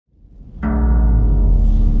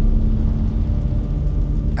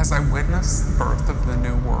As I witnessed the birth of the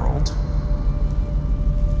new world,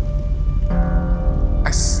 I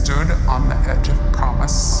stood on the edge of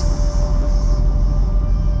promise,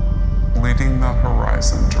 bleeding the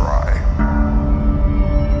horizon dry.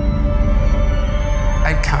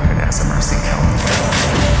 I'd count it as a mercy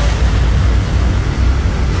kill.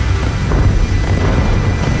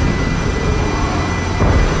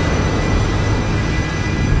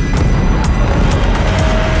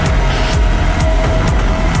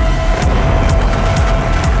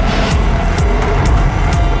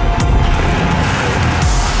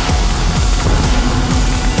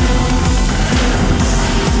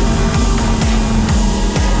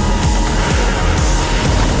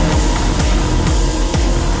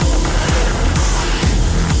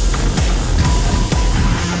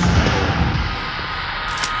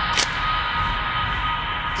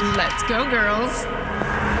 Let's go, girls.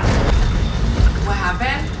 What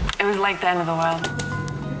happened? It was like the end of the world.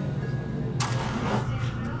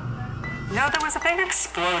 No, there was a big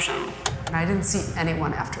explosion. And I didn't see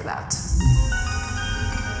anyone after that.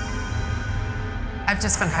 I've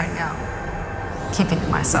just been hiding out, keeping to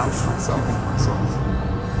myself.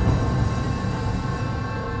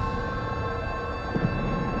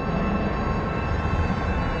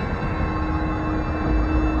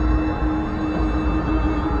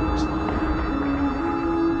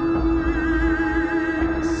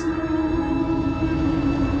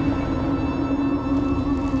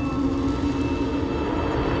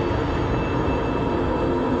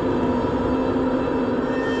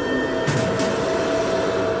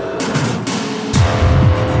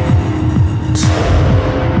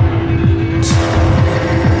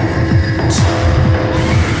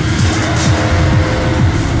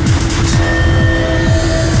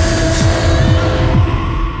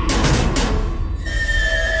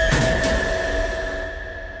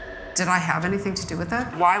 Did I have anything to do with it?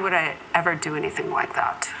 Why would I ever do anything like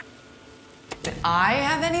that? Did I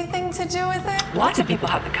have anything to do with it? Lots of people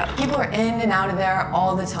have the code. People are in and out of there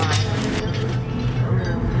all the time.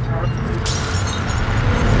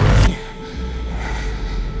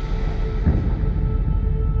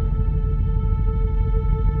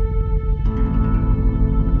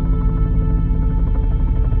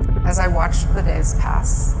 As I watched the days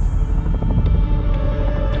pass,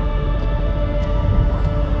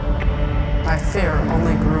 my fear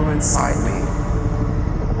only grew inside me.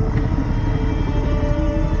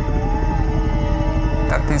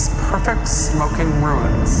 That these perfect smoking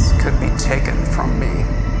ruins could be taken from me.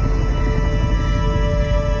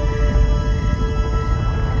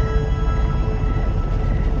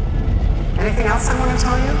 Anything else I want to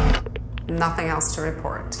tell you? Nothing else to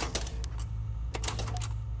report.